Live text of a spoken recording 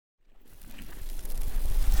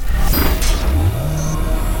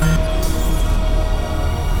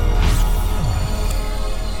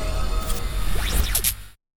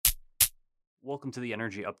Welcome to the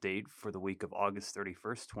Energy Update for the week of August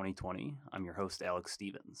 31st, 2020. I'm your host, Alex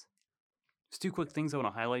Stevens. There's two quick things I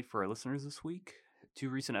want to highlight for our listeners this week. Two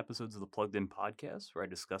recent episodes of the Plugged In podcast, where I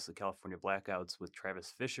discuss the California blackouts with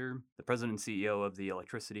Travis Fisher, the president and CEO of the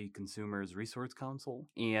Electricity Consumers Resource Council,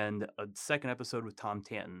 and a second episode with Tom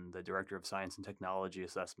Tanton, the director of Science and Technology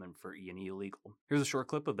Assessment for E&E Legal. Here's a short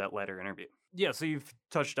clip of that latter interview. Yeah, so you've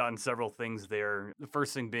touched on several things there. The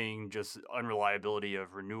first thing being just unreliability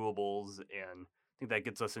of renewables, and I think that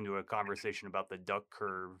gets us into a conversation about the duck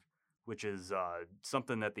curve, which is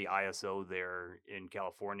something that the ISO there in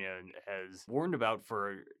California has warned about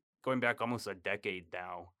for going back almost a decade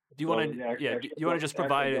now. Do you want to just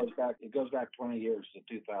provide it goes back 20 years to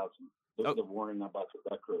 2000. This is the warning about the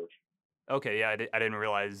duck curve. Okay, yeah, I didn't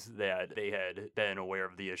realize that they had been aware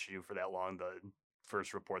of the issue for that long. The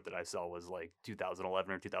first report that I saw was like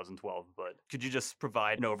 2011 or 2012, but could you just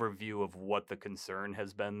provide an overview of what the concern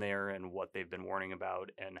has been there and what they've been warning about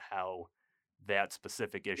and how that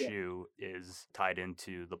specific issue is tied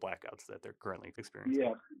into the blackouts that they're currently experiencing?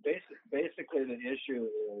 Yeah, basically the issue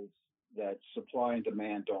is that supply and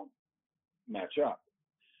demand don't match up.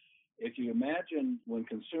 If you imagine when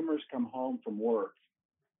consumers come home from work,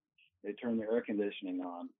 they turn their air conditioning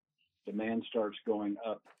on, demand starts going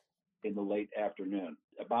up in the late afternoon,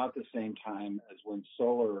 about the same time as when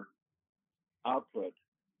solar output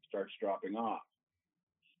starts dropping off.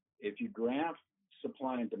 If you graph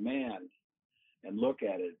supply and demand and look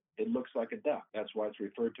at it, it looks like a duck. That's why it's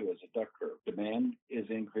referred to as a duck curve. Demand is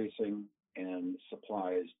increasing and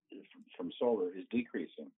supply from solar is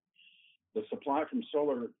decreasing. The supply from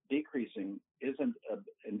solar decreasing isn't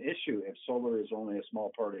an issue if solar is only a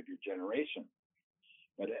small part of your generation.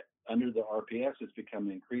 But under the RPS, it's become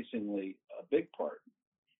increasingly a big part.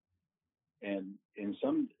 And in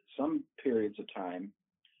some periods of time,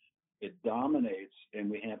 it dominates and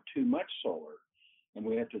we have too much solar. And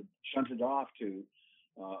we have to shunt it off to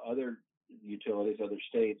other utilities, other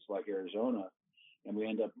states like Arizona, and we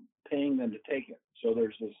end up paying them to take it. So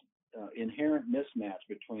there's this inherent mismatch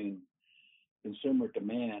between consumer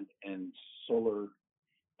demand and solar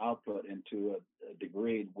output into a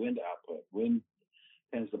degreed wind output. Wind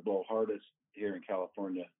tends to blow hardest here in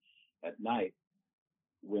California at night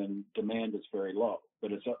when demand is very low.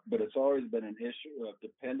 But it's always been an issue of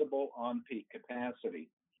dependable on-peak capacity.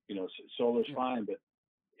 You know, solar's fine, but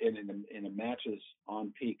it matches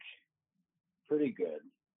on peak pretty good,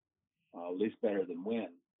 at least better than wind.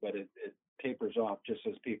 But it tapers off just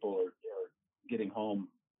as people are getting home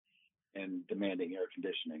and demanding air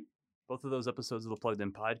conditioning. Both of those episodes of the Plugged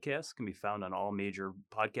In podcast can be found on all major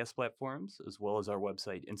podcast platforms, as well as our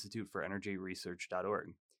website,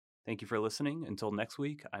 instituteforenergyresearch.org. Thank you for listening. Until next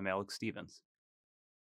week, I'm Alex Stevens.